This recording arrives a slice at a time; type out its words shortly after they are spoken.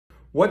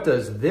What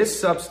does this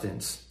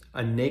substance,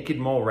 a naked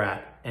mole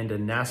rat, and a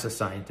NASA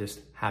scientist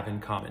have in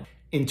common?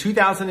 In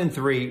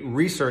 2003,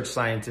 research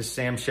scientist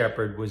Sam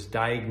Shepard was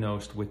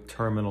diagnosed with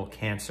terminal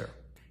cancer.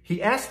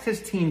 He asked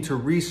his team to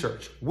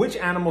research which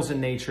animals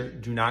in nature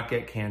do not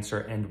get cancer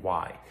and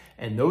why.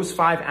 And those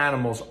 5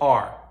 animals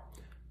are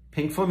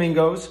pink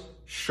flamingos,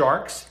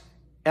 sharks,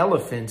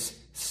 elephants,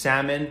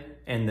 salmon,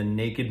 and the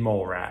naked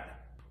mole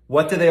rat.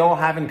 What do they all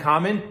have in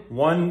common?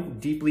 One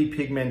deeply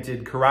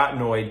pigmented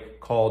carotenoid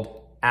called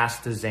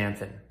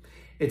astaxanthin.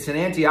 It's an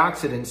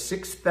antioxidant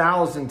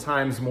 6,000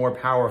 times more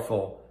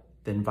powerful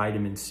than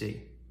vitamin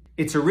C.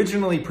 It's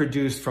originally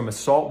produced from a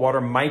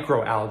saltwater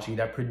microalgae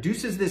that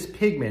produces this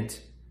pigment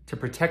to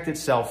protect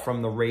itself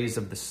from the rays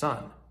of the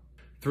sun.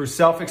 Through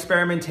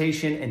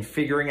self-experimentation and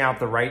figuring out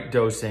the right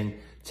dosing,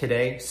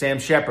 today Sam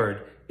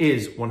Shepard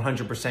is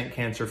 100%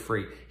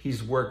 cancer-free.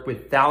 He's worked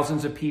with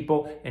thousands of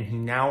people and he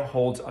now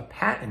holds a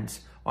patent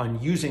on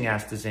using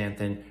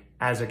astaxanthin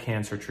as a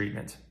cancer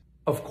treatment.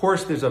 Of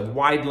course, there's a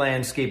wide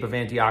landscape of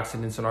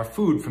antioxidants in our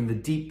food, from the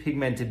deep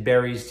pigmented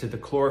berries to the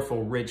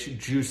chlorophyll-rich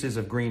juices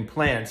of green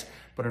plants.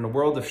 But in a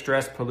world of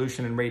stress,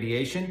 pollution, and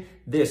radiation,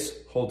 this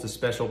holds a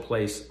special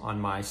place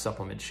on my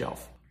supplement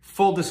shelf.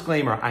 Full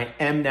disclaimer, I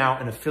am now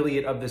an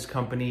affiliate of this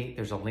company.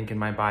 There's a link in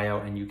my bio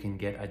and you can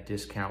get a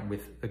discount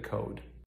with the code.